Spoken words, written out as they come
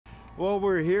Well,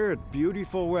 we're here at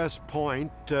beautiful West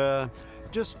Point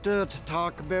just to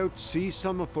talk about, see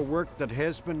some of the work that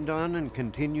has been done and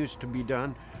continues to be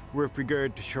done with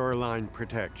regard to shoreline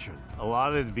protection. A lot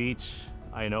of this beach,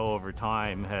 I know over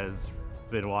time, has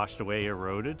been washed away,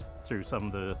 eroded through some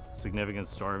of the significant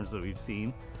storms that we've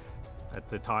seen. At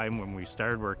the time when we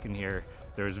started working here,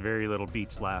 there was very little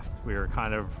beach left. We were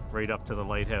kind of right up to the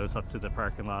lighthouse, up to the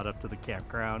parking lot, up to the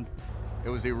campground. It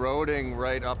was eroding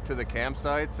right up to the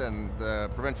campsites, and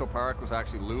the provincial park was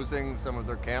actually losing some of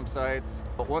their campsites.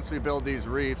 But once we build these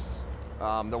reefs,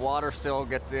 the water still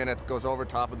gets in, it goes over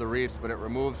top of the reefs, but it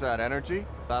removes that energy.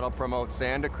 That'll promote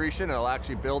sand accretion, and it'll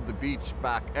actually build the beach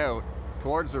back out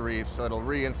towards the reef, so it'll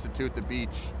reinstitute the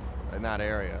beach in that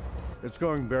area. It's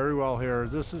going very well here.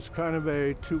 This is kind of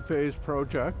a two-phase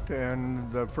project,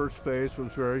 and the first phase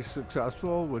was very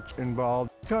successful, which involved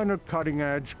kind of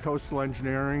cutting-edge coastal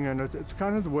engineering, and it's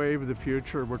kind of the wave of the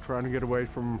future. We're trying to get away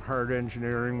from hard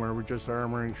engineering where we're just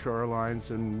armoring shorelines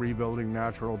and rebuilding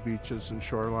natural beaches and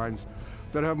shorelines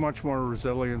that have much more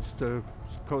resilience to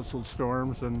coastal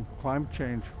storms and climate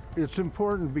change. It's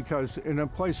important because in a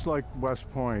place like West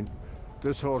Point,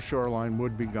 this whole shoreline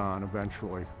would be gone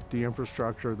eventually. The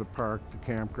infrastructure, the park, the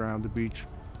campground, the beach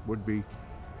would be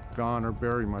gone or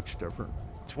very much different.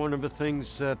 It's one of the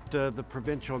things that the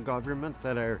provincial government,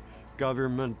 that our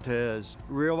government has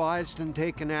realized and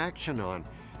taken action on,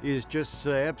 is just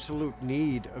the absolute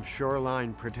need of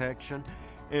shoreline protection.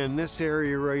 And this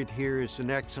area right here is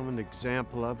an excellent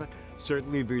example of it.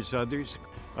 Certainly there's others.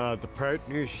 The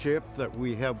partnership that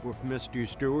we have with Mr.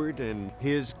 Stewart and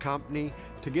his company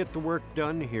to get the work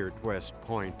done here at West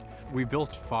Point. We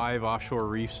built 5 offshore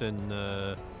reefs in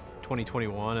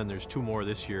 2021, and there's 2 more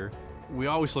this year. We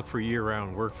always look for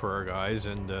year-round work for our guys,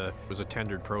 and it was a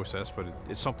tendered process, but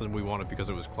it's something we wanted because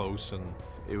it was close and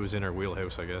it was in our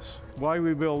wheelhouse, I guess. Why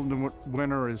we build in the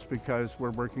winter is because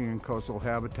we're working in coastal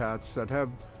habitats that have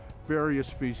various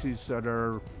species that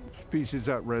are species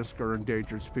at risk or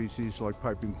endangered species like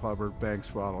piping plover, bank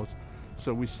swallows.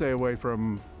 So we stay away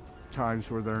from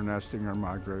times where they're nesting or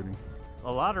migrating.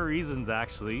 A lot of reasons,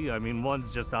 actually. I mean,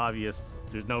 one's just obvious.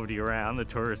 There's nobody around. The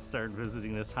tourists aren't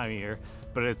visiting this time of year.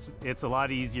 But it's a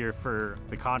lot easier for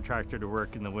the contractor to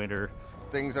work in the winter.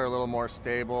 Things are a little more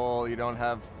stable. You don't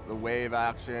have the wave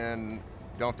action.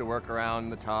 You don't have to work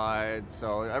around the tides.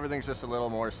 So everything's just a little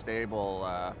more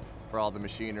stable for all the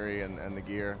machinery and the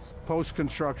gear.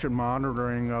 Post-construction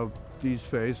monitoring of these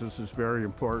phases is very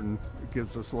important. It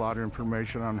gives us a lot of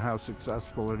information on how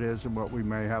successful it is and what we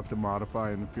may have to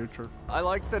modify in the future. I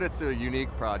like that it's a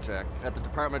unique project. At the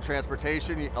Department of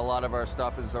Transportation, a lot of our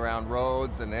stuff is around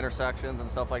roads and intersections and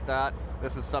stuff like that.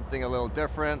 This is something a little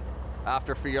different.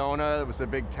 After Fiona, it was a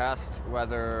big test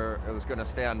whether it was going to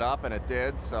stand up, and it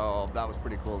did, so that was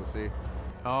pretty cool to see.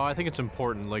 I think it's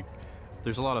important. Like,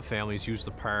 there's a lot of families use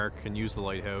the park and use the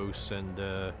lighthouse, and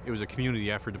it was a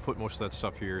community effort to put most of that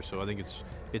stuff here, so I think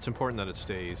it's important that it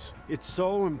stays. It's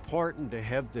so important to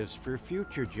have this for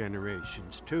future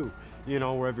generations too. You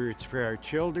know, whether it's for our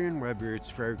children, whether it's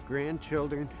for our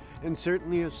grandchildren, and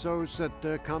certainly as those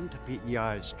that come to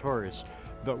PEI as tourists.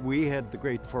 But we had the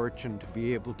great fortune to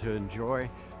be able to enjoy,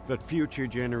 but future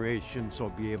generations will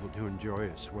be able to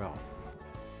enjoy as well.